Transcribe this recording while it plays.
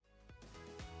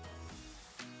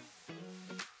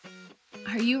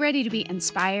Are you ready to be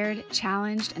inspired,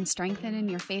 challenged, and strengthened in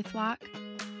your faith walk?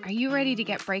 Are you ready to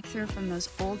get breakthrough from those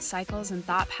old cycles and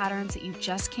thought patterns that you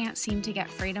just can't seem to get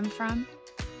freedom from?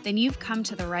 Then you've come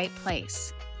to the right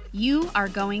place. You are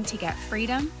going to get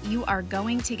freedom, you are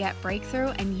going to get breakthrough,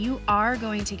 and you are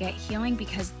going to get healing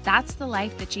because that's the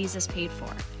life that Jesus paid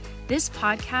for. This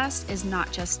podcast is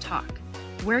not just talk.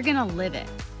 We're going to live it.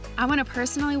 I want to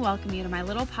personally welcome you to my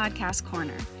little podcast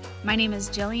corner. My name is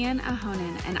Jillian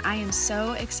Ahonen, and I am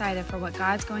so excited for what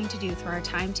God's going to do through our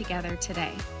time together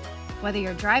today. Whether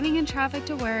you're driving in traffic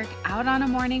to work, out on a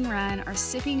morning run, or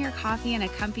sipping your coffee in a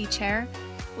comfy chair,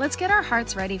 let's get our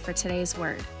hearts ready for today's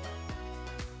word.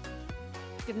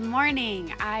 Good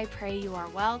morning. I pray you are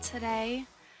well today.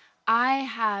 I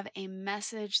have a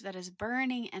message that is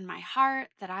burning in my heart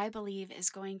that I believe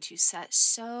is going to set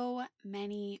so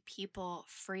many people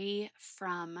free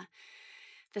from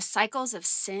the cycles of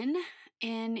sin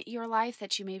in your life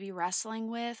that you may be wrestling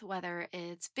with, whether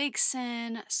it's big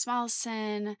sin, small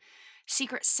sin,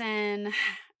 secret sin,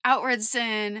 outward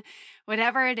sin,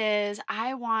 whatever it is.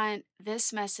 I want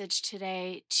this message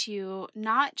today to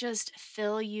not just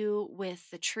fill you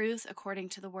with the truth according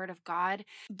to the Word of God,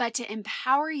 but to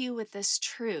empower you with this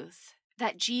truth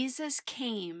that Jesus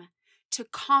came to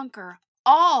conquer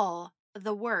all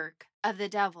the work of the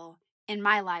devil in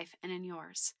my life and in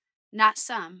yours. Not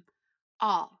some,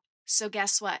 all. So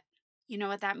guess what? You know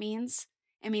what that means?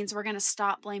 It means we're going to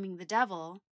stop blaming the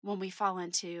devil when we fall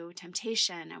into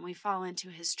temptation and we fall into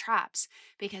his traps,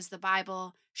 because the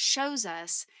Bible shows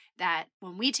us that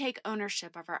when we take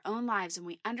ownership of our own lives and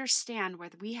we understand where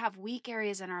we have weak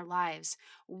areas in our lives,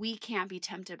 we can't be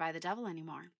tempted by the devil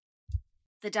anymore.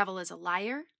 The devil is a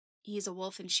liar. He's a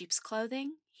wolf in sheep's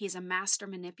clothing. He's a master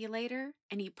manipulator,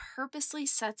 and he purposely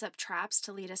sets up traps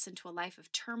to lead us into a life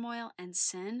of turmoil and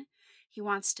sin. He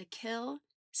wants to kill,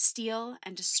 steal,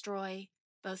 and destroy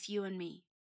both you and me.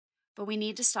 But we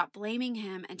need to stop blaming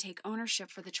him and take ownership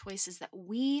for the choices that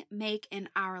we make in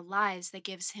our lives that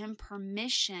gives him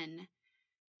permission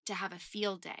to have a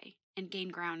field day and gain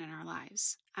ground in our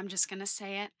lives. I'm just going to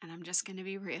say it, and I'm just going to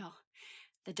be real.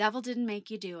 The devil didn't make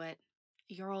you do it.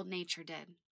 Your old nature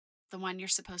did. The one you're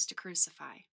supposed to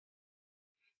crucify.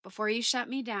 Before you shut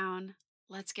me down,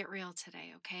 let's get real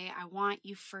today, okay? I want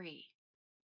you free.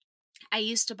 I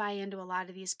used to buy into a lot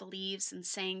of these beliefs and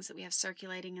sayings that we have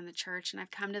circulating in the church, and I've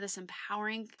come to this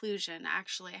empowering conclusion,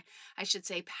 actually, I should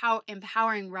say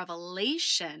empowering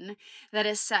revelation that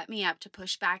has set me up to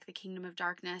push back the kingdom of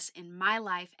darkness in my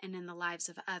life and in the lives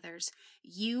of others.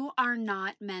 You are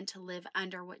not meant to live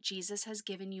under what Jesus has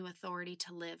given you authority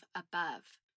to live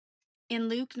above. In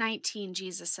Luke 19,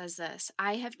 Jesus says this,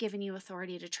 "I have given you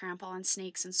authority to trample on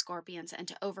snakes and scorpions and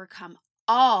to overcome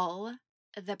all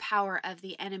the power of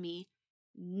the enemy.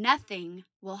 Nothing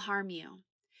will harm you."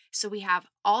 So we have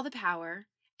all the power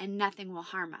and nothing will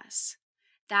harm us.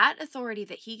 That authority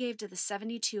that he gave to the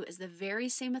 72 is the very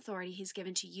same authority he's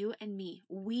given to you and me.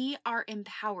 We are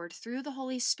empowered through the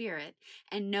Holy Spirit,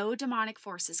 and no demonic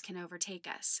forces can overtake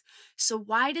us. So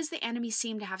why does the enemy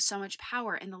seem to have so much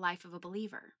power in the life of a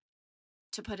believer?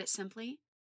 To put it simply,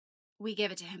 we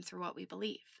give it to him through what we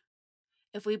believe.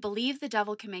 If we believe the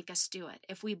devil can make us do it,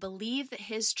 if we believe that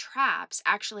his traps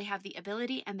actually have the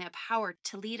ability and the power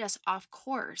to lead us off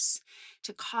course,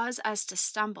 to cause us to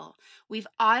stumble, we've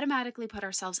automatically put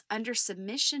ourselves under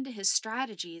submission to his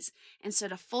strategies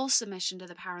instead of full submission to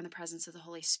the power and the presence of the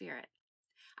Holy Spirit.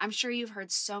 I'm sure you've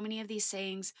heard so many of these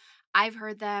sayings. I've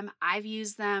heard them, I've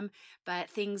used them, but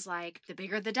things like the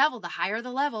bigger the devil, the higher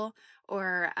the level,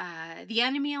 or the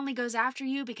enemy only goes after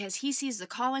you because he sees the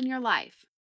call in your life.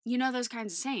 You know those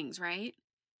kinds of sayings, right?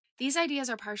 These ideas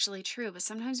are partially true, but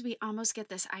sometimes we almost get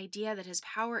this idea that his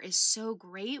power is so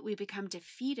great we become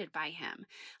defeated by him.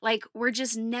 Like we're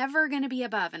just never going to be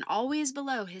above and always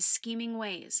below his scheming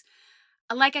ways.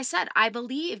 Like I said, I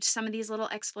believed some of these little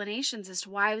explanations as to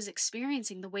why I was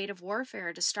experiencing the weight of warfare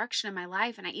or destruction in my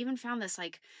life. And I even found this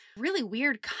really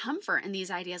weird comfort in these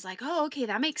ideas. Like, oh, okay,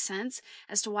 that makes sense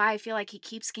as to why I feel like he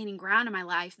keeps gaining ground in my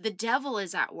life. The devil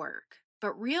is at work.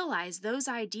 But realize those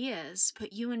ideas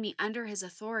put you and me under his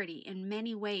authority in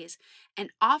many ways.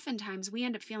 And oftentimes we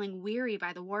end up feeling weary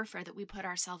by the warfare that we put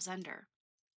ourselves under.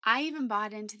 I even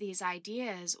bought into these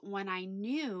ideas when I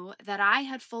knew that I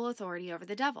had full authority over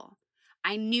the devil.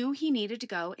 I knew he needed to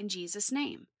go in Jesus'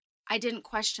 name. I didn't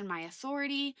question my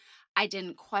authority. I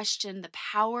didn't question the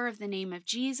power of the name of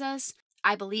Jesus.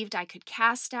 I believed I could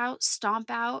cast out, stomp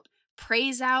out,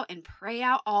 praise out, and pray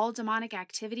out all demonic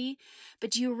activity. But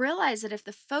do you realize that if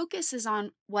the focus is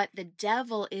on what the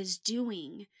devil is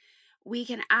doing, we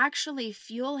can actually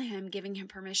fuel him, giving him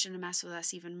permission to mess with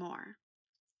us even more?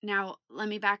 Now, let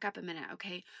me back up a minute,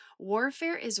 okay?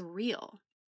 Warfare is real.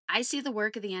 I see the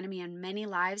work of the enemy in many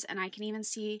lives, and I can even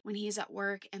see when he's at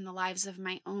work in the lives of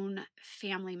my own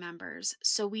family members.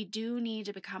 So we do need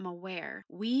to become aware.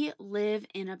 We live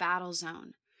in a battle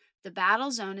zone. The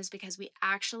battle zone is because we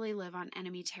actually live on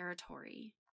enemy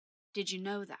territory. Did you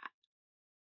know that?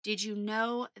 Did you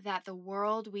know that the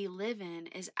world we live in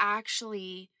is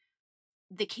actually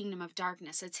the kingdom of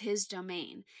darkness? It's his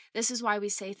domain. This is why we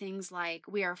say things like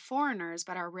we are foreigners,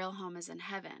 but our real home is in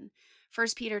heaven. 1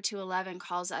 Peter 2:11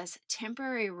 calls us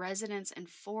temporary residents and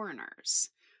foreigners.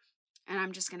 And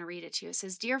I'm just going to read it to you. It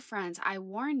says, "Dear friends, I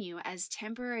warn you as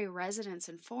temporary residents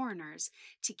and foreigners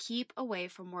to keep away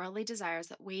from worldly desires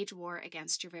that wage war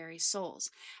against your very souls."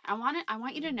 I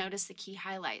want you to notice the key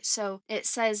highlight. So it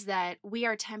says that we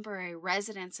are temporary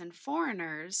residents and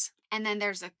foreigners, and then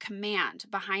there's a command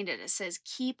behind it. It says,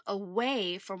 keep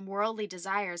away from worldly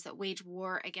desires that wage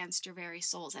war against your very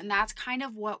souls. And that's kind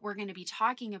of what we're going to be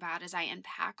talking about as I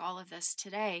unpack all of this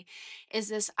today, is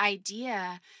this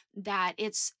idea that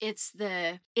it's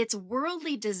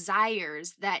worldly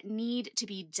desires that need to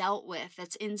be dealt with,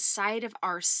 that's inside of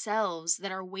ourselves,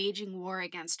 that are waging war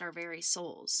against our very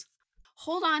souls.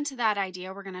 Hold on to that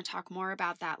idea. We're going to talk more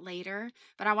about that later,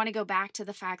 but I want to go back to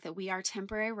the fact that we are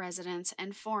temporary residents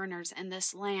and foreigners in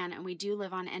this land, and we do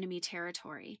live on enemy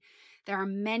territory. There are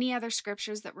many other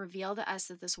scriptures that reveal to us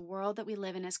that this world that we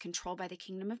live in is controlled by the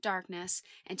kingdom of darkness,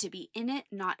 and to be in it,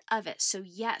 not of it. So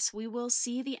yes, we will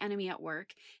see the enemy at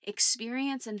work,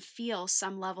 experience and feel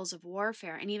some levels of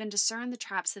warfare, and even discern the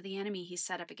traps of the enemy he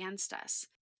set up against us.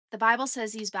 The Bible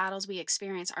says these battles we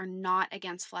experience are not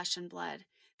against flesh and blood.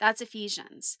 That's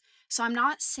Ephesians. So I'm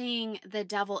not saying the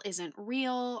devil isn't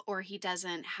real or he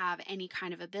doesn't have any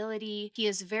kind of ability. He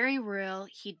is very real.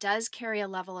 He does carry a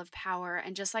level of power.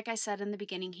 And just like I said in the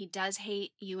beginning, he does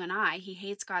hate you and I. He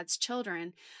hates God's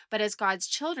children. But as God's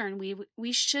children,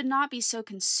 we should not be so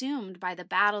consumed by the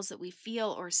battles that we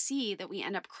feel or see that we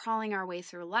end up crawling our way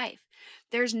through life.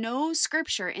 There's no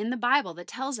scripture in the Bible that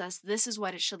tells us this is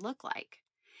what it should look like.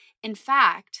 In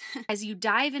fact, as you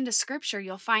dive into scripture,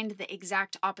 you'll find the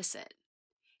exact opposite.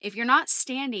 If you're not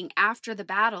standing after the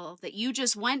battle that you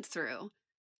just went through,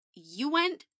 you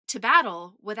went to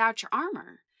battle without your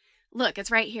armor. Look, it's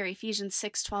right here, Ephesians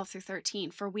 6:12-13.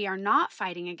 "For we are not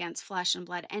fighting against flesh and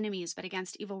blood enemies, but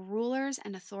against evil rulers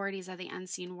and authorities of the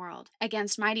unseen world,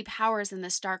 against mighty powers in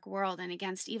this dark world, and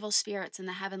against evil spirits in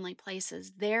the heavenly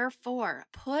places. Therefore,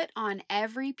 put on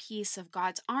every piece of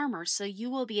God's armor so you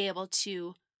will be able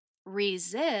to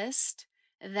resist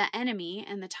the enemy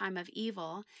in the time of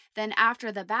evil. Then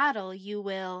after the battle, you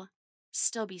will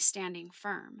still be standing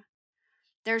firm."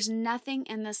 There's nothing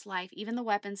in this life, even the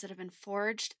weapons that have been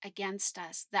forged against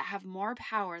us, that have more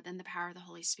power than the power of the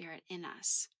Holy Spirit in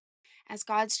us. As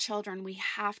God's children, we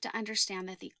have to understand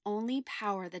that the only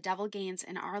power the devil gains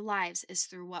in our lives is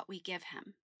through what we give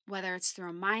him, whether it's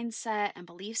through a mindset and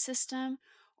belief system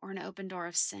or an open door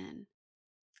of sin.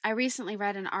 I recently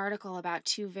read an article about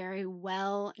two very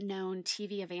well-known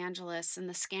TV evangelists and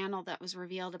the scandal that was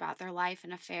revealed about their life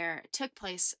and affair. It took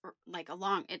place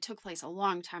a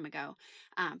long time ago,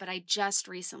 but I just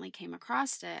recently came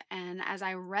across it. And as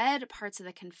I read parts of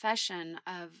the confession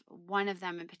of one of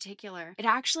them in particular, it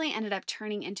actually ended up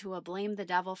turning into a blame the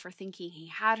devil for thinking he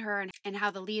had her, and how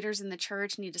the leaders in the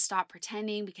church need to stop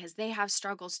pretending because they have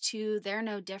struggles too. They're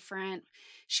no different.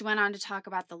 She went on to talk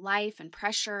about the life and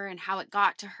pressure and how it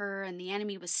got to her, and the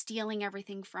enemy was stealing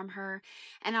everything from her.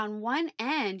 And on one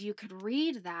end, you could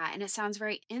read that and it sounds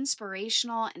very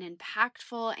inspirational and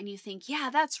impactful, and you think, yeah,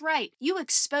 that's right. You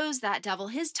expose that devil.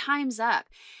 His time's up.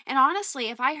 And honestly,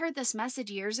 if I heard this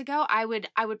message years ago, I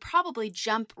would probably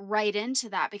jump right into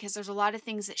that, because there's a lot of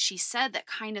things that she said that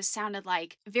kind of sounded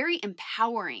like very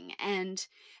empowering and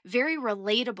very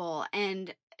relatable,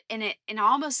 and it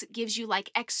almost gives you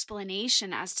like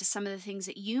explanation as to some of the things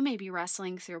that you may be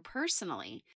wrestling through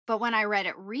personally. But when I read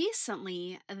it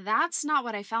recently, that's not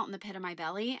what I felt in the pit of my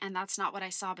belly, and that's not what I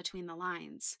saw between the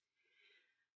lines.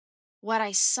 What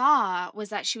I saw was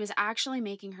that she was actually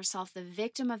making herself the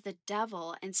victim of the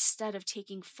devil instead of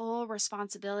taking full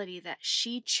responsibility that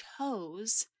she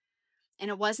chose, and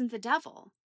it wasn't the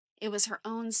devil. It was her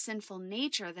own sinful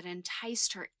nature that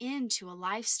enticed her into a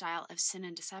lifestyle of sin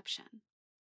and deception.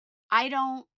 I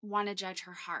don't want to judge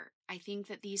her heart. I think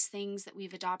that these things that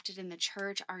we've adopted in the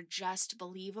church are just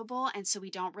believable, and so we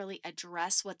don't really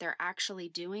address what they're actually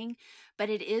doing. But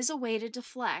it is a way to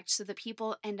deflect so that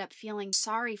people end up feeling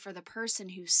sorry for the person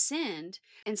who sinned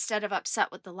instead of upset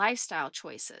with the lifestyle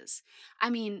choices. I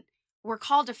mean, We're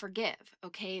called to forgive,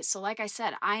 okay? So, like I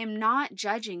said, I am not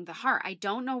judging the heart. I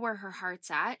don't know where her heart's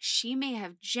at. She may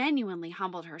have genuinely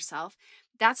humbled herself.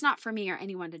 That's not for me or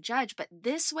anyone to judge, but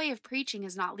this way of preaching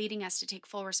is not leading us to take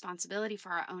full responsibility for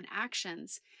our own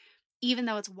actions, even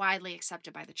though it's widely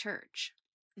accepted by the church.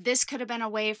 This could have been a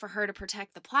way for her to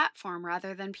protect the platform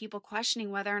rather than people questioning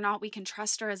whether or not we can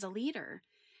trust her as a leader.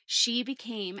 She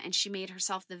became and she made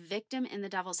herself the victim in the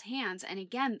devil's hands. And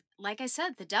again, like I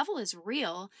said, the devil is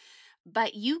real,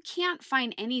 but you can't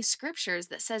find any scriptures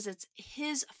that says it's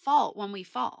his fault when we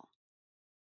fall.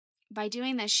 By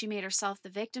doing this, she made herself the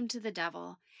victim to the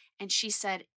devil, and she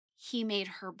said he made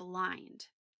her blind.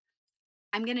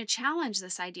 I'm going to challenge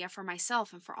this idea for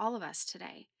myself and for all of us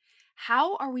today.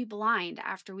 How are we blind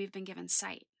after we've been given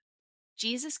sight?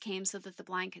 Jesus came so that the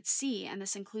blind could see, and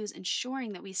this includes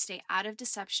ensuring that we stay out of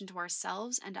deception to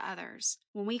ourselves and to others.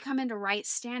 When we come into right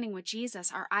standing with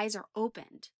Jesus, our eyes are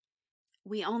opened.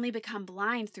 We only become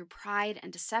blind through pride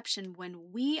and deception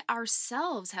when we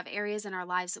ourselves have areas in our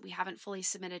lives that we haven't fully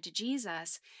submitted to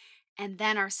Jesus, and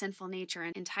then our sinful nature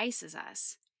entices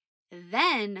us.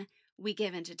 Then we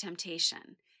give into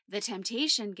temptation. The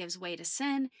temptation gives way to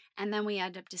sin, and then we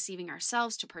end up deceiving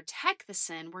ourselves to protect the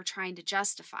sin we're trying to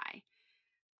justify.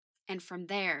 And from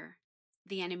there,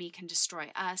 the enemy can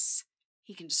destroy us.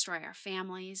 He can destroy our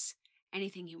families,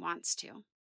 anything he wants to.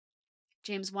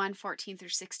 James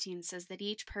 1:14-16 says that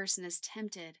each person is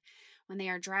tempted when they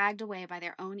are dragged away by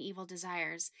their own evil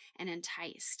desires and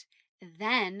enticed.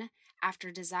 Then,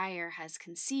 after desire has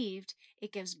conceived,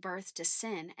 it gives birth to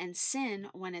sin, and sin,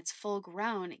 when it's full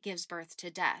grown, gives birth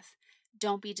to death.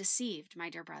 Don't be deceived, my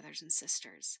dear brothers and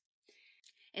sisters.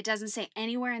 It doesn't say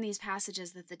anywhere in these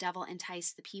passages that the devil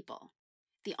enticed the people.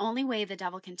 The only way the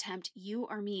devil can tempt you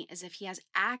or me is if he has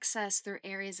access through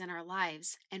areas in our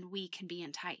lives and we can be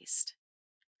enticed.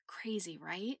 Crazy,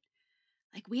 right?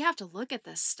 Like, we have to look at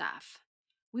this stuff.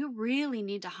 We really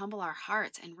need to humble our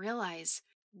hearts and realize,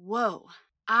 whoa,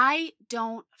 I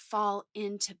don't fall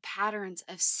into patterns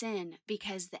of sin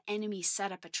because the enemy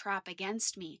set up a trap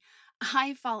against me.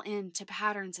 I fall into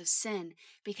patterns of sin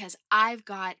because I've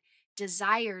got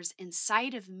desires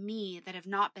inside of me that have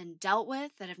not been dealt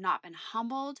with, that have not been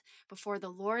humbled before the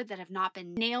Lord, that have not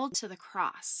been nailed to the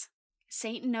cross.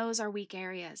 Satan knows our weak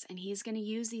areas, and he's going to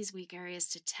use these weak areas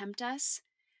to tempt us.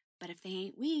 But if they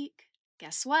ain't weak,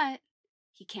 guess what?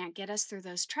 He can't get us through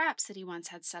those traps that he once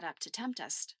had set up to tempt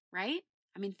us, right?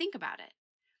 I mean, think about it.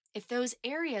 If those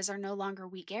areas are no longer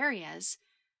weak areas,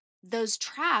 those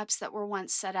traps that were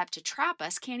once set up to trap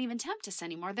us can't even tempt us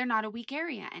anymore. They're not a weak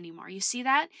area anymore. You see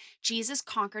that? Jesus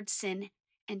conquered sin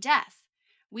and death.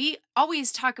 We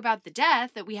always talk about the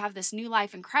death, that we have this new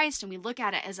life in Christ, and we look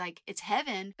at it as like it's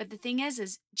heaven. But the thing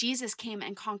is Jesus came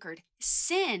and conquered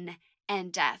sin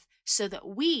and death so that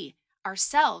we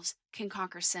ourselves can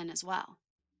conquer sin as well.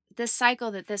 This cycle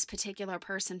that this particular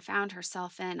person found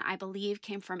herself in, I believe,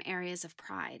 came from areas of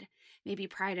pride. Maybe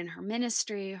pride in her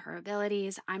ministry, her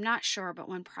abilities, I'm not sure, but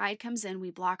when pride comes in,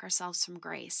 we block ourselves from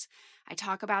grace. I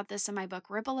talk about this in my book,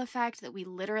 Ripple Effect, that we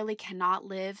literally cannot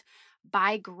live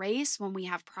by grace when we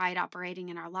have pride operating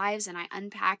in our lives, and I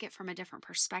unpack it from a different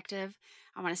perspective.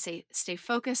 I want to say stay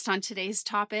focused on today's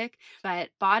topic, but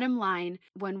bottom line,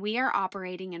 when we are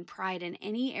operating in pride in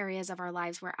any areas of our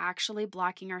lives, we're actually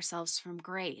blocking ourselves from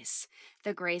grace,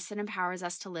 the grace that empowers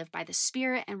us to live by the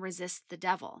Spirit and resist the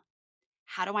devil.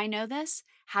 How do I know this?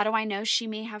 How do I know she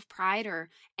may have pride, or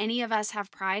any of us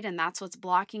have pride and that's what's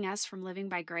blocking us from living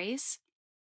by grace?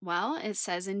 Well, it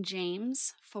says in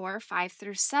James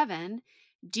 4:5-7,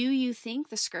 do you think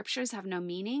the scriptures have no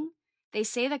meaning? They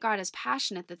say that God is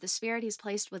passionate, that the Spirit he's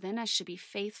placed within us should be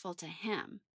faithful to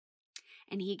him,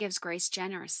 and he gives grace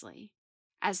generously.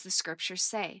 As the scriptures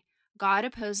say, God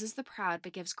opposes the proud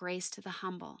but gives grace to the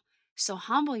humble. So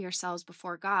humble yourselves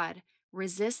before God,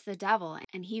 resist the devil,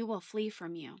 and he will flee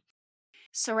from you.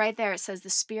 So right there, it says the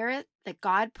Spirit that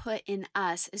God put in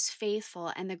us is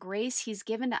faithful, and the grace he's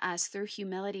given to us through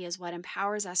humility is what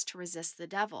empowers us to resist the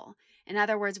devil. In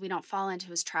other words, we don't fall into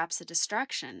his traps of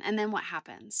destruction. And then what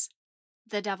happens?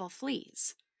 The devil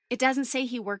flees. It doesn't say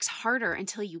he works harder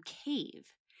until you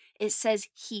cave. It says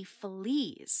he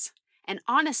flees. And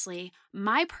honestly,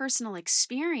 my personal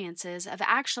experiences of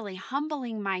actually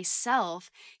humbling myself,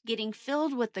 getting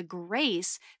filled with the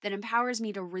grace that empowers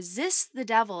me to resist the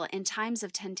devil in times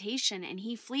of temptation and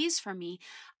he flees from me,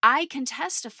 I can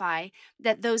testify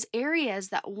that those areas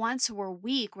that once were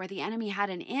weak, where the enemy had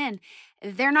an in,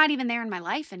 they're not even there in my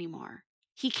life anymore.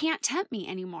 he can't tempt me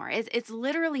anymore. It's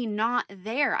literally not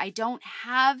there. I don't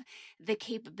have the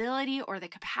capability or the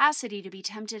capacity to be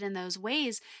tempted in those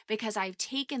ways because I've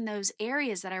taken those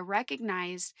areas that I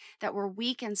recognized that were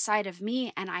weak inside of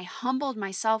me and I humbled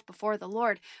myself before the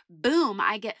Lord. Boom,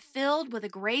 I get filled with a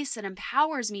grace that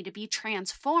empowers me to be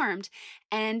transformed.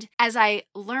 And as I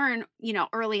learn,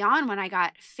 early on when I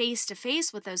got face to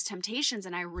face with those temptations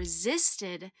and I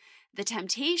resisted the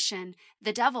temptation,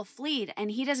 the devil fled,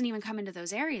 and he doesn't even come into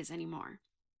those areas anymore.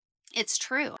 It's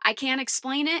true. I can't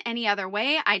explain it any other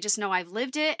way. I just know I've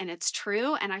lived it and it's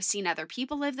true. And I've seen other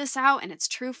people live this out and it's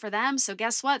true for them. So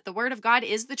guess what? The word of God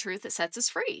is the truth that sets us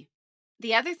free.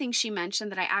 The other thing she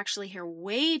mentioned that I actually hear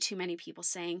way too many people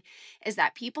saying is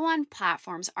that people on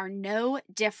platforms are no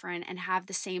different and have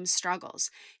the same struggles.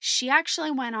 She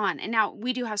actually went on, and now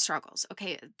we do have struggles,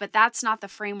 okay? But that's not the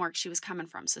framework she was coming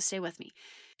from, so stay with me.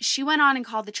 She went on and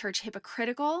called the church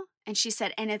hypocritical, and she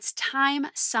said, and it's time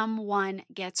someone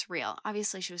gets real.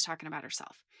 Obviously, she was talking about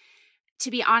herself. To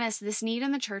be honest, this need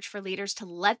in the church for leaders to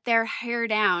let their hair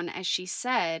down, as she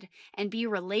said, and be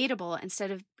relatable instead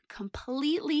of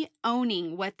completely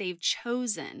owning what they've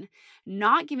chosen,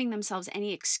 not giving themselves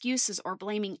any excuses or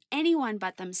blaming anyone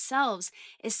but themselves,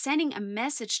 is sending a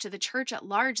message to the church at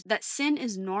large that sin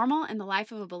is normal in the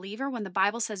life of a believer when the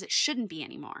Bible says it shouldn't be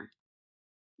anymore.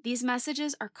 These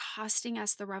messages are costing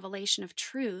us the revelation of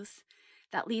truth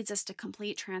that leads us to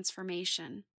complete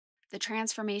transformation, the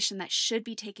transformation that should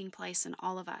be taking place in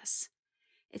all of us.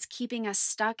 It's keeping us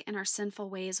stuck in our sinful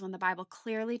ways when the Bible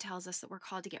clearly tells us that we're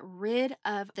called to get rid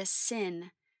of the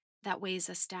sin that weighs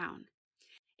us down.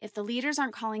 If the leaders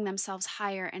aren't calling themselves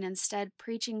higher and instead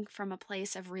preaching from a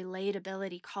place of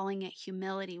relatability, calling it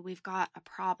humility, we've got a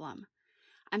problem.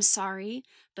 I'm sorry,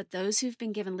 but those who've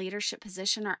been given leadership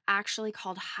position are actually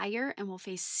called higher and will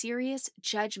face serious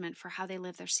judgment for how they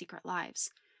live their secret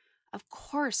lives. Of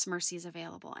course, mercy is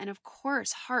available, and of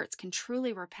course, hearts can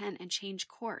truly repent and change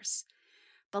course.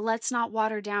 But let's not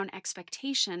water down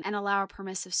expectation and allow a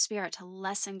permissive spirit to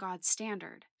lessen God's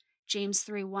standard. James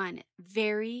 3:1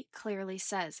 very clearly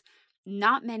says,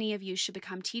 not many of you should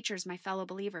become teachers, my fellow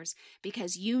believers,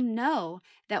 because you know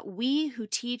that we who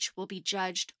teach will be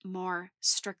judged more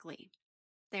strictly.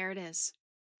 There it is.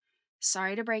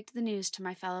 Sorry to break the news to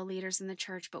my fellow leaders in the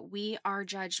church, but we are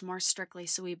judged more strictly,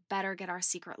 so we better get our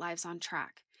secret lives on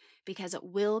track, because it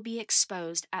will be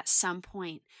exposed at some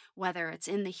point, whether it's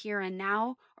in the here and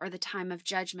now or the time of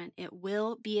judgment. It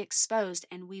will be exposed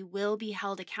and we will be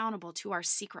held accountable to our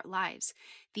secret lives.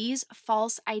 These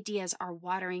false ideas are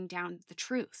watering down the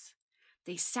truth.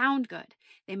 They sound good.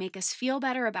 They make us feel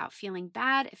better about feeling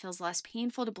bad. It feels less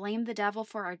painful to blame the devil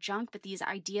for our junk, but these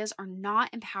ideas are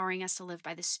not empowering us to live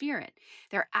by the Spirit.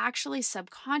 They're actually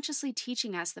subconsciously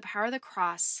teaching us the power of the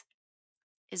cross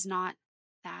is not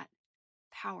that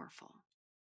powerful.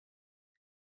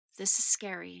 This is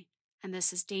scary and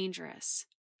this is dangerous.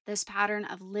 This pattern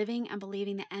of living and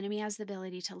believing the enemy has the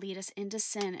ability to lead us into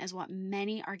sin is what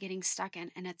many are getting stuck in,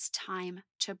 and it's time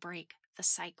to break the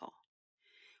cycle.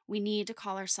 We need to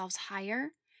call ourselves higher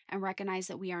and recognize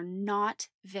that we are not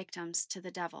victims to the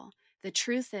devil. The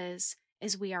truth is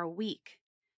we are weak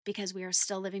because we are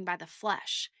still living by the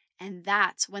flesh, and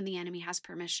that's when the enemy has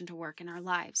permission to work in our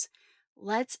lives.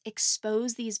 Let's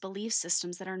expose these belief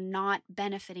systems that are not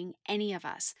benefiting any of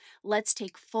us. Let's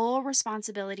take full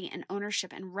responsibility and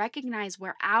ownership and recognize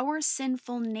where our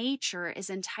sinful nature is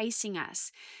enticing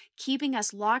us, keeping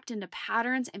us locked into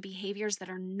patterns and behaviors that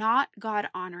are not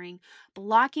God-honoring,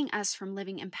 blocking us from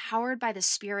living empowered by the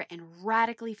Spirit and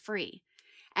radically free.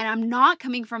 And I'm not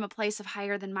coming from a place of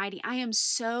higher than mighty. I am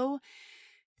so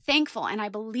thankful, and I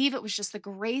believe it was just the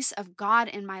grace of God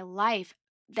in my life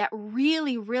that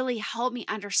really, really helped me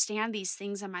understand these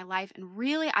things in my life and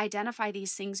really identify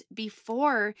these things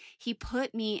before He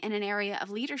put me in an area of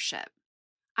leadership.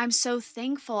 I'm so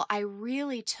thankful I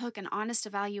really took an honest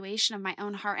evaluation of my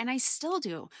own heart, and I still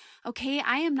do. Okay,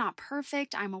 I am not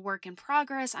perfect. I'm a work in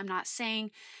progress. I'm not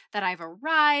saying that I've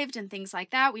arrived and things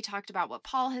like that. We talked about what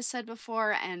Paul has said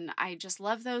before, and I just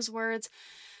love those words.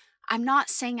 I'm not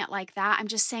saying it like that. I'm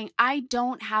just saying I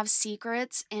don't have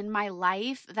secrets in my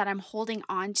life that I'm holding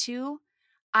on to.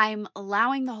 I'm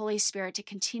allowing the Holy Spirit to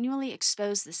continually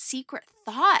expose the secret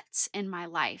thoughts in my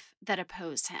life that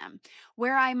oppose Him,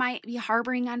 where I might be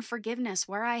harboring unforgiveness,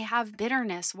 where I have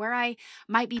bitterness, where I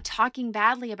might be talking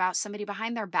badly about somebody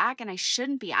behind their back and I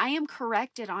shouldn't be. I am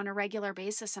corrected on a regular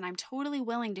basis and I'm totally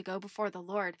willing to go before the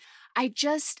Lord.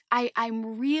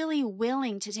 I'm really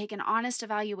willing to take an honest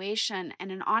evaluation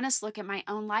and an honest look at my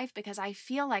own life because I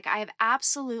feel like I have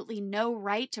absolutely no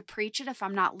right to preach it if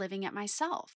I'm not living it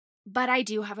myself. But I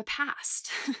do have a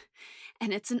past.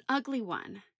 and it's an ugly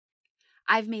one.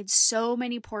 I've made so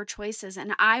many poor choices,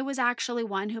 and I was actually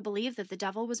one who believed that the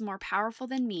devil was more powerful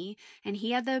than me, and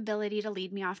he had the ability to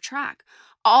lead me off track.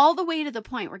 All the way to the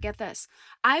point where, get this,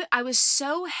 I was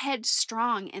so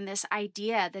headstrong in this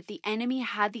idea that the enemy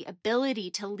had the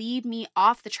ability to lead me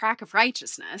off the track of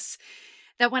righteousness,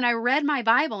 that when I read my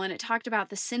Bible and it talked about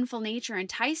the sinful nature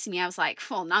enticing me, I was like,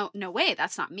 well, no way,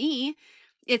 that's not me.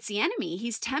 It's the enemy.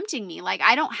 He's tempting me. Like,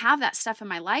 I don't have that stuff in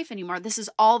my life anymore. This is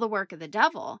all the work of the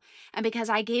devil. And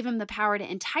because I gave him the power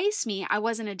to entice me, I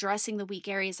wasn't addressing the weak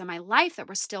areas of my life that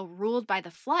were still ruled by the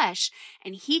flesh,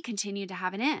 and he continued to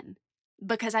have an in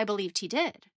because I believed he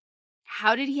did.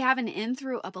 How did he have an in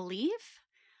through a belief?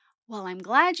 Well, I'm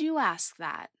glad you asked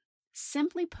that.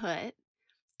 Simply put,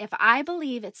 if I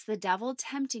believe it's the devil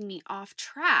tempting me off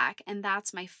track and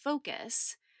that's my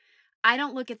focus, I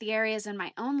don't look at the areas in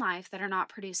my own life that are not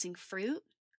producing fruit,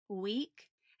 weak,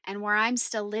 and where I'm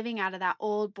still living out of that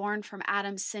old born from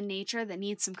Adam's sin nature that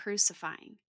needs some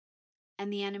crucifying.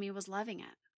 And the enemy was loving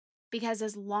it. Because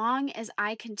as long as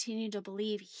I continue to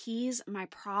believe he's my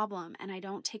problem and I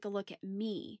don't take a look at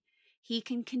me, he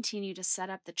can continue to set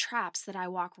up the traps that I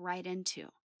walk right into.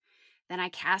 Then I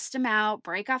cast him out,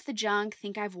 break off the junk,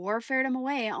 think I've warfared him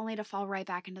away, only to fall right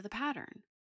back into the pattern.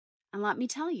 And let me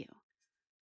tell you,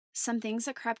 some things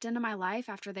that crept into my life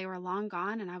after they were long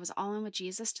gone and I was all in with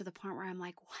Jesus to the point where I'm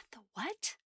like,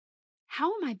 what?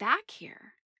 How am I back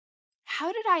here?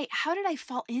 How did I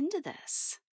fall into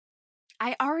this?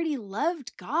 I already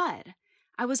loved God.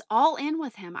 I was all in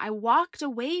with him. I walked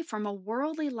away from a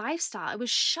worldly lifestyle. I was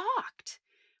shocked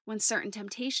when certain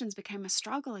temptations became a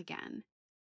struggle again.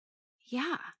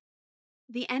 Yeah,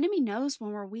 the enemy knows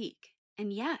when we're weak.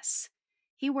 And yes,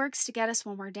 he works to get us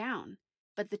when we're down.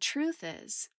 But the truth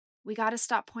is, we got to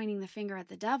stop pointing the finger at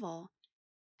the devil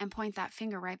and point that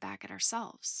finger right back at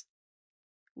ourselves.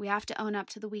 We have to own up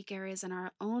to the weak areas in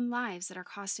our own lives that are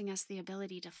costing us the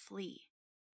ability to flee.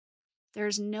 There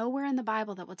is nowhere in the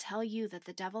Bible that will tell you that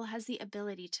the devil has the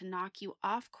ability to knock you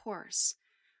off course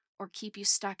or keep you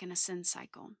stuck in a sin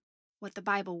cycle. What the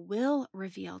Bible will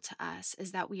reveal to us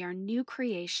is that we are new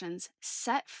creations,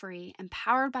 set free,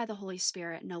 empowered by the Holy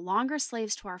Spirit, no longer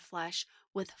slaves to our flesh,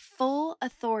 with full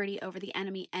authority over the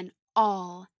enemy and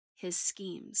all his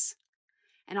schemes.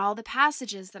 And all the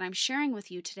passages that I'm sharing with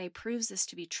you today proves this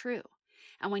to be true.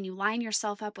 And when you line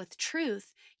yourself up with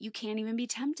truth, you can't even be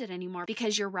tempted anymore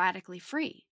because you're radically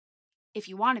free. If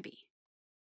you want to be.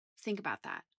 Think about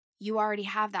that. You already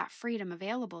have that freedom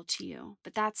available to you,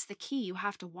 but that's the key. You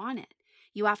have to want it.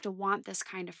 You have to want this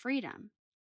kind of freedom.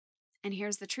 And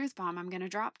here's the truth bomb I'm going to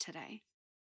drop today.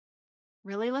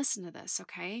 Really listen to this,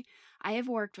 okay? I have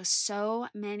worked with so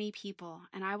many people,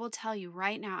 and I will tell you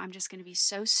right now, I'm just going to be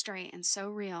so straight and so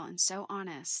real and so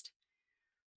honest.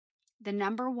 The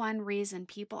number one reason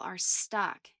people are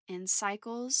stuck in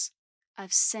cycles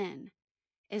of sin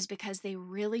is because they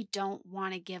really don't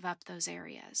want to give up those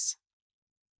areas.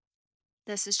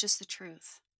 This is just the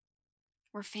truth.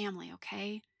 We're family,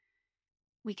 okay?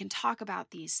 We can talk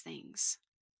about these things.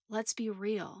 Let's be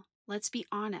real. Let's be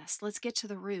honest. Let's get to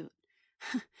the root.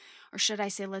 Or should I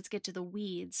say, let's get to the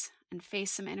weeds and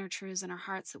face some inner truths in our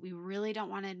hearts that we really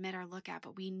don't want to admit or look at,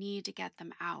 but we need to get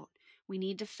them out. We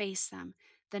need to face them.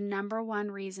 The number one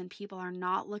reason people are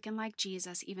not looking like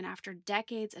Jesus, even after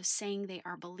decades of saying they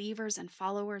are believers and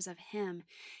followers of him,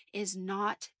 is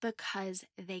not because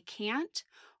they can't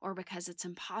or because it's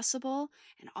impossible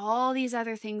and all these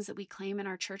other things that we claim in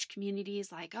our church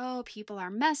communities, like, oh, people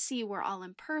are messy, we're all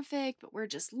imperfect, but we're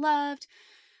just loved,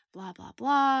 blah, blah,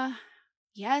 blah.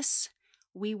 Yes,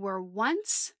 we were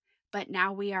once, but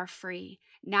now we are free.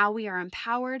 Now we are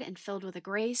empowered and filled with a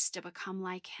grace to become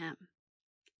like him.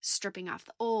 Stripping off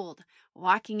the old,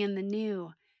 walking in the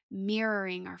new,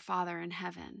 mirroring our Father in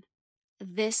heaven.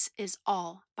 This is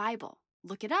all Bible.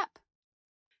 Look it up.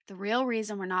 The real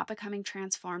reason we're not becoming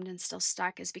transformed and still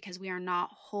stuck is because we are not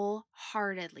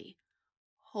wholeheartedly,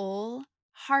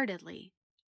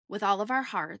 with all of our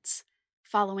hearts,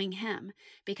 following him,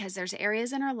 because there's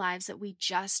areas in our lives that we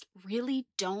just really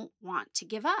don't want to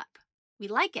give up. We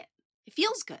like it. It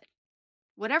feels good.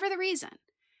 Whatever the reason.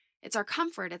 It's our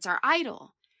comfort. It's our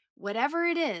idol. Whatever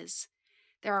it is,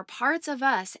 there are parts of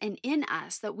us and in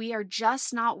us that we are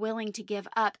just not willing to give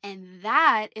up, and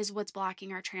that is what's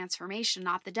blocking our transformation,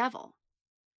 not the devil.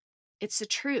 It's the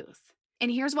truth.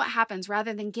 And here's what happens.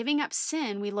 Rather than giving up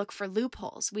sin, we look for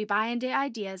loopholes. We buy into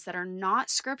ideas that are not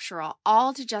scriptural,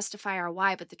 all to justify our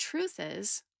why. But the truth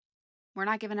is, we're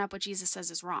not giving up what Jesus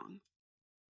says is wrong.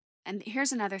 And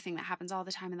here's another thing that happens all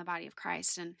the time in the body of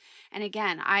Christ. And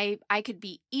again, I could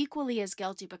be equally as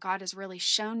guilty, but God has really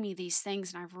shown me these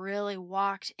things, and I've really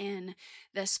walked in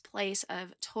this place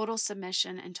of total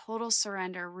submission and total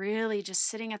surrender, really just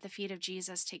sitting at the feet of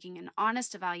Jesus, taking an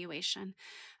honest evaluation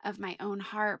of my own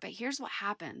heart. But here's what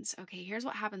happens. Okay, here's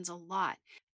what happens a lot.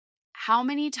 How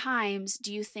many times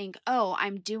do you think, oh,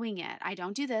 I'm doing it? I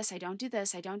don't do this. I don't do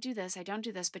this. I don't do this. I don't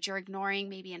do this. But you're ignoring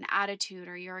maybe an attitude,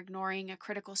 or you're ignoring a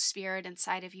critical spirit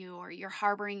inside of you, or you're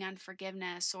harboring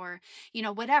unforgiveness, or,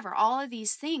 whatever. All of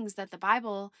these things that the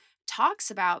Bible talks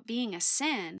about being a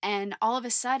sin. And all of a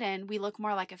sudden, we look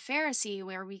more like a Pharisee,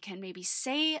 where we can maybe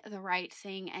say the right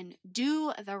thing and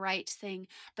do the right thing,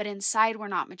 but inside we're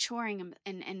not maturing,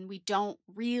 and we don't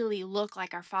really look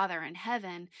like our Father in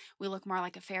heaven. We look more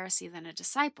like a Pharisee than a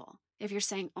disciple. If you're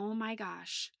saying, oh my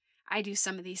gosh, I do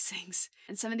some of these things,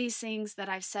 and some of these things that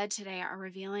I've said today are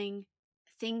revealing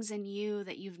things in you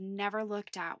that you've never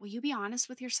looked at, will you be honest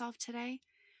with yourself today?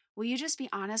 Will you just be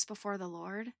honest before the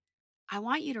Lord? I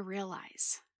want you to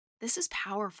realize this is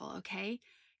powerful, okay?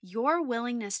 Your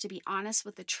willingness to be honest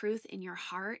with the truth in your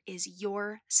heart is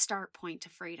your start point to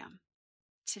freedom.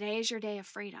 Today is your day of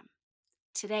freedom.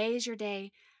 Today is your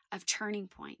day of turning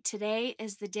point. Today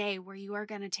is the day where you are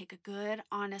going to take a good,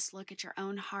 honest look at your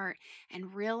own heart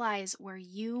and realize where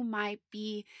you might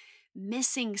be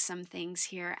missing some things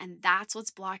here, and that's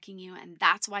what's blocking you, and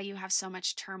that's why you have so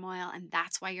much turmoil, and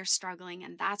that's why you're struggling,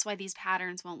 and that's why these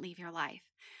patterns won't leave your life.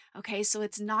 Okay, so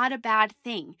it's not a bad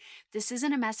thing. This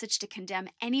isn't a message to condemn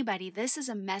anybody. This is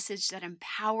a message that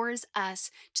empowers us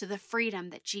to the freedom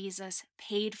that Jesus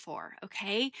paid for.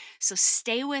 Okay, so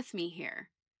stay with me here.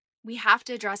 We have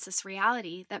to address this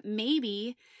reality that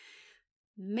maybe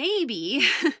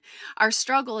our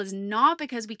struggle is not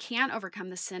because we can't overcome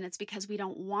the sin. It's because we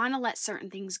don't want to let certain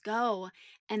things go.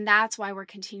 And that's why we're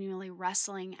continually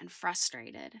wrestling and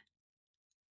frustrated.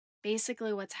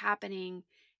 Basically, what's happening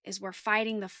is we're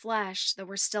fighting the flesh that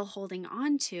we're still holding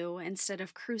on to instead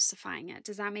of crucifying it.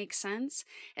 Does that make sense?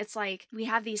 It's like we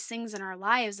have these things in our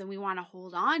lives and we want to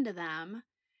hold on to them,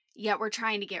 yet we're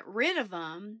trying to get rid of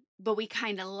them, but we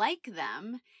kind of like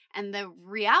them. And the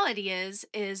reality is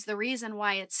the reason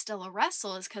why it's still a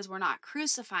wrestle is because we're not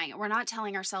crucifying it. We're not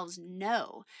telling ourselves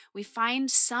no. We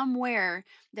find somewhere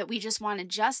that we just want to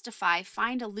justify,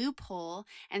 find a loophole,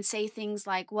 and say things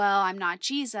like, well, I'm not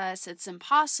Jesus, it's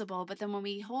impossible. But then when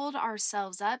we hold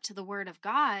ourselves up to the Word of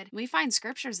God, we find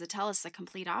scriptures that tell us the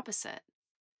complete opposite.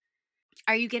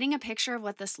 Are you getting a picture of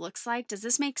what this looks like? Does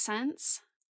this make sense?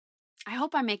 I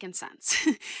hope I'm making sense.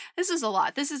 This is a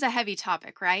lot. This is a heavy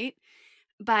topic, right?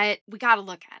 But we got to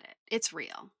look at it. It's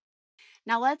real.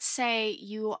 Now, let's say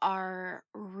you are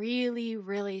really,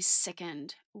 really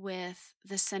sickened with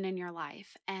the sin in your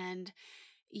life, and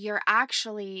your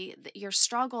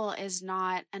struggle is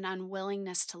not an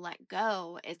unwillingness to let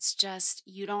go. It's just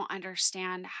you don't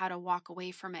understand how to walk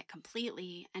away from it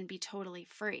completely and be totally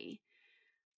free.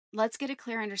 Let's get a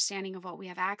clear understanding of what we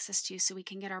have access to so we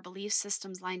can get our belief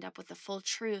systems lined up with the full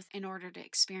truth in order to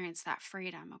experience that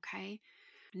freedom, okay?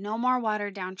 No more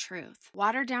watered down truth.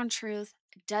 Watered down truth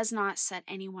does not set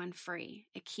anyone free.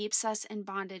 It keeps us in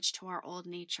bondage to our old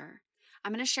nature.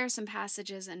 I'm going to share some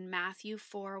passages in Matthew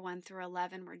 4, 1 through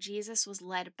 11, where Jesus was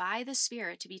led by the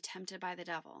Spirit to be tempted by the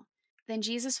devil. Then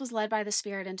Jesus was led by the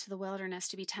Spirit into the wilderness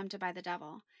to be tempted by the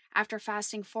devil. After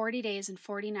fasting 40 days and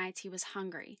 40 nights, he was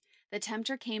hungry. The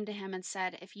tempter came to him and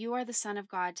said, "If you are the Son of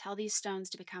God, tell these stones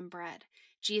to become bread."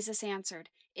 Jesus answered,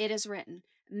 "It is written,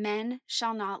 'Men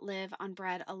shall not live on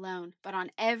bread alone, but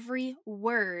on every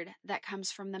word that comes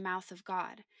from the mouth of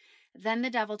God.'" Then the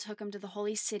devil took him to the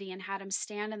holy city and had him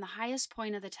stand in the highest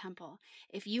point of the temple.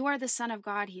 "If you are the Son of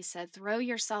God," he said, "throw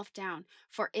yourself down,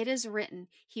 for it is written,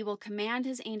 'He will command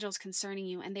his angels concerning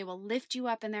you, and they will lift you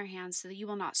up in their hands so that you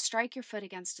will not strike your foot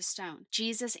against a stone.'"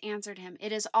 Jesus answered him,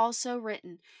 "It is also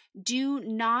written, 'Do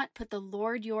not put the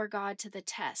Lord your God to the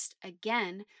test.'"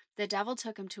 Again, the devil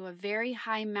took him to a very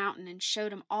high mountain and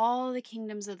showed him all the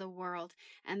kingdoms of the world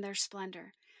and their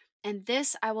splendor. "And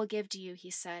this I will give to you,"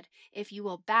 he said, "if you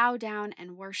will bow down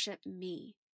and worship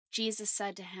me." Jesus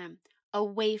said to him,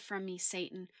 "Away from me,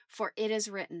 Satan, for it is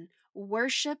written,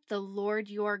 'Worship the Lord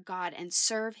your God and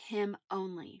serve him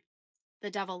only.'"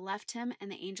 The devil left him,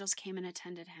 and the angels came and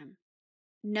attended him.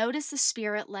 Notice the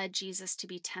Spirit led Jesus to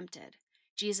be tempted.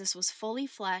 Jesus was fully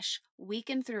flesh,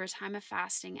 weakened through a time of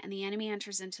fasting, and the enemy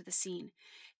enters into the scene.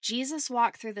 Jesus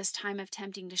walked through this time of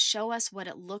tempting to show us what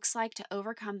it looks like to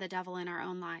overcome the devil in our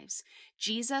own lives.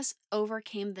 Jesus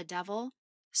overcame the devil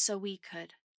so we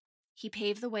could. He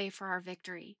paved the way for our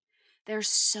victory. There's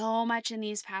so much in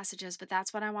these passages, but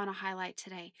that's what I want to highlight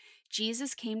today.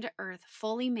 Jesus came to earth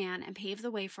fully man and paved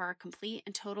the way for our complete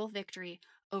and total victory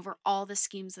over all the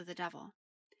schemes of the devil.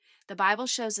 The Bible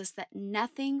shows us that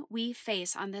nothing we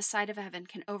face on this side of heaven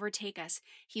can overtake us.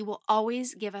 He will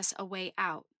always give us a way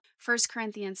out. 1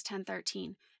 Corinthians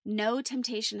 10:13. No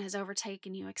temptation has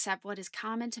overtaken you except what is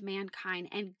common to mankind,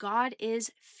 and God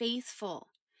is faithful.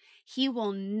 He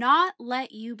will not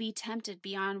let you be tempted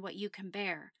beyond what you can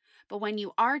bear. But when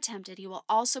you are tempted, He will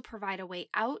also provide a way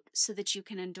out so that you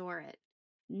can endure it.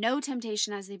 No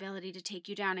temptation has the ability to take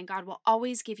you down, and God will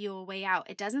always give you a way out.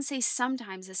 It doesn't say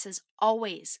sometimes, it says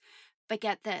always. But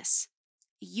get this,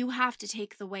 you have to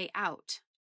take the way out.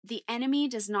 The enemy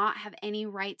does not have any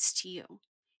rights to you.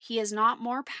 He is not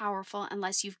more powerful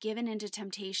unless you've given into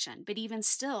temptation. But even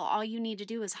still, all you need to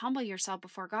do is humble yourself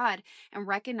before God and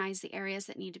recognize the areas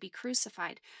that need to be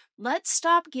crucified. Let's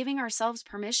stop giving ourselves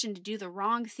permission to do the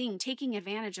wrong thing, taking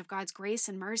advantage of God's grace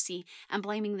and mercy and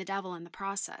blaming the devil in the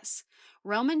process.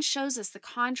 Romans shows us the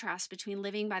contrast between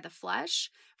living by the flesh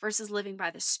versus living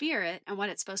by the Spirit and what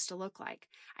it's supposed to look like.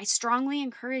 I strongly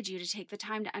encourage you to take the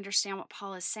time to understand what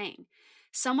Paul is saying.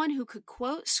 Someone who could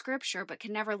quote scripture but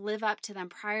could never live up to them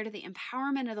prior to the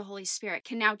empowerment of the Holy Spirit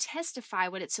can now testify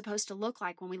what it's supposed to look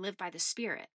like when we live by the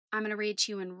Spirit. I'm going to read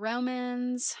to you in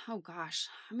Romans. I'm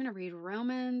going to read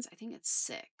Romans. I think it's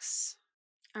 6.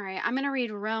 All right, I'm going to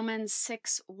read Romans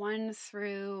 6, 1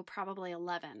 through probably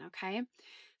 11, okay?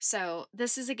 So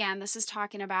this is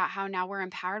talking about how now we're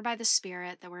empowered by the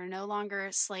Spirit, that we're no longer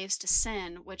slaves to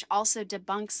sin, which also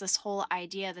debunks this whole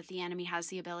idea that the enemy has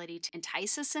the ability to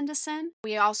entice us into sin.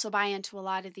 We also buy into a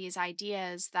lot of these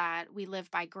ideas that we live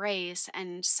by grace,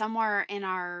 and somewhere in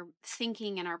our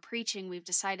thinking and our preaching, we've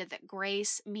decided that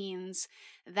grace means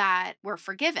that we're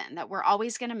forgiven, that we're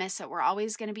always going to miss it, we're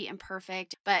always going to be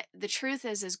imperfect. But the truth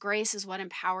is grace is what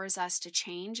empowers us to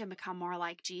change and become more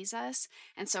like Jesus.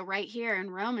 And so right here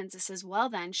in Romans, it says, well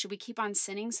then, should we keep on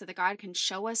sinning so that God can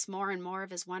show us more and more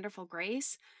of His wonderful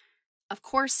grace? Of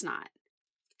course not.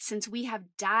 Since we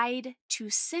have died to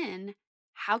sin,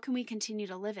 how can we continue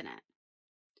to live in it?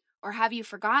 Or have you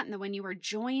forgotten that when you were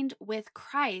joined with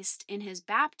Christ in His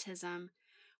baptism,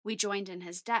 we joined in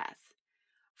His death?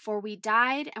 For we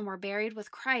died and were buried with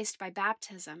Christ by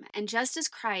baptism, and just as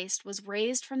Christ was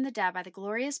raised from the dead by the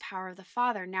glorious power of the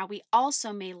Father, now we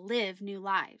also may live new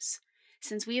lives.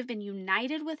 Since we have been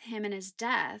united with Him in His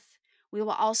death, we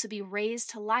will also be raised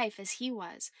to life as He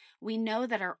was. We know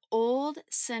that our old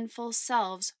sinful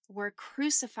selves were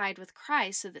crucified with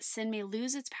Christ so that sin may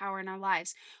lose its power in our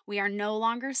lives. We are no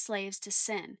longer slaves to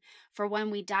sin. For when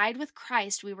we died with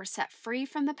Christ, we were set free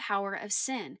from the power of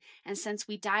sin. And since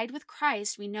we died with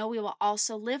Christ, we know we will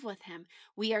also live with Him.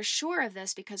 We are sure of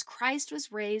this because Christ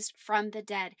was raised from the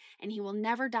dead, and He will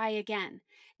never die again.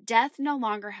 Death no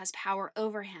longer has power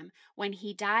over Him. When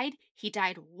He died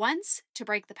once to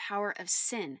break the power of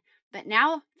sin. But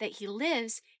now that He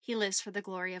lives for the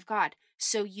glory of God.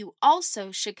 So you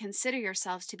also should consider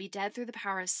yourselves to be dead through the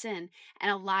power of sin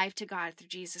and alive to God through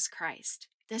Jesus Christ.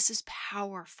 This is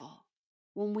powerful.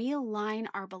 When we align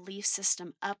our belief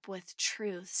system up with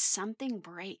truth, something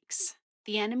breaks.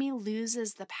 The enemy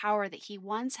loses the power that he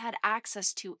once had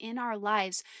access to in our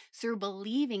lives through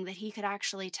believing that he could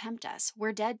actually tempt us.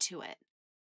 We're dead to it.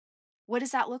 What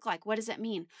does that look like? What does it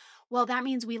mean? Well, that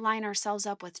means we line ourselves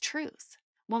up with truth.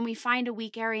 When we find a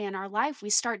weak area in our life,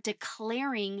 we start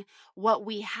declaring what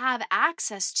we have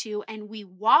access to, and we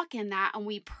walk in that, and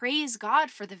we praise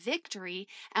God for the victory,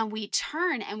 and we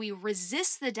turn and we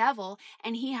resist the devil,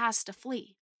 and he has to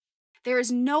flee. There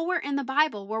is nowhere in the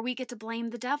Bible where we get to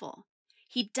blame the devil.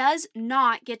 He does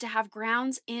not get to have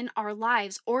grounds in our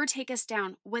lives or take us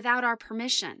down without our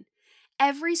permission.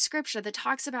 Every scripture that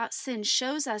talks about sin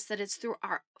shows us that it's through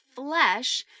our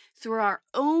flesh, through our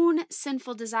own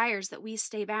sinful desires, that we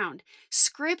stay bound.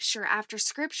 Scripture after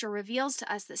scripture reveals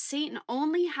to us that Satan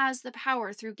only has the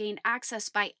power through gained access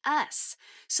by us.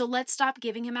 So let's stop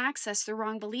giving him access through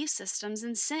wrong belief systems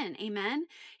and sin. Amen?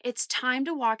 It's time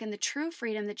to walk in the true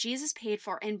freedom that Jesus paid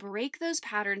for and break those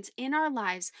patterns in our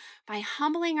lives by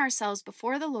humbling ourselves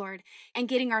before the Lord and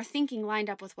getting our thinking lined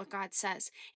up with what God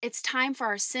says. It's time for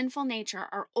our sinful nature,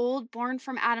 our old born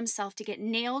from Adam's self, to get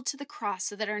nailed to the cross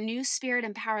so that our new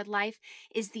spirit-empowered life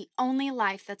is the only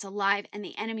life that's alive, and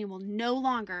the enemy will no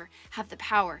longer have the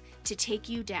power to take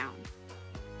you down.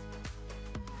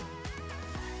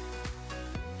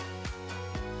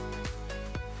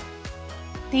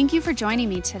 Thank you for joining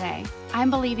me today. I'm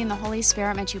believing the Holy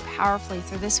Spirit met you powerfully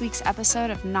through this week's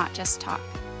episode of Not Just Talk.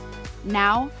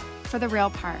 Now, for the real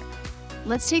part.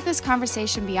 Let's take this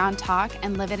conversation beyond talk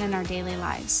and live it in our daily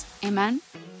lives. Amen?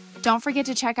 Don't forget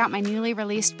to check out my newly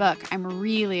released book. I'm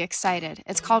really excited.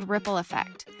 It's called Ripple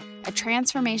Effect, a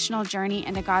transformational journey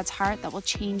into God's heart that will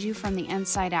change you from the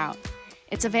inside out.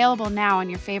 It's available now on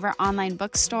your favorite online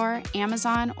bookstore,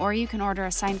 Amazon, or you can order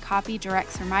a signed copy direct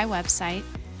through my website,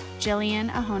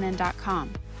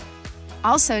 JillianAhonen.com.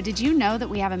 Also, did you know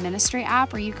that we have a ministry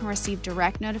app where you can receive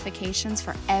direct notifications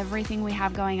for everything we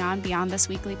have going on beyond this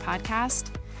weekly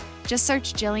podcast? Just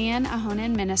search Jillian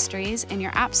Ahonen Ministries in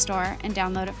your app store and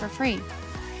download it for free.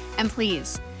 And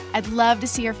please, I'd love to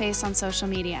see your face on social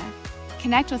media.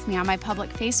 Connect with me on my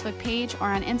public Facebook page or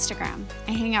on Instagram.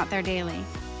 I hang out there daily.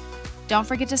 Don't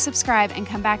forget to subscribe and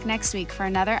come back next week for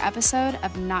another episode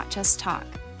of Not Just Talk.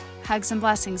 Hugs and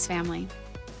blessings, family.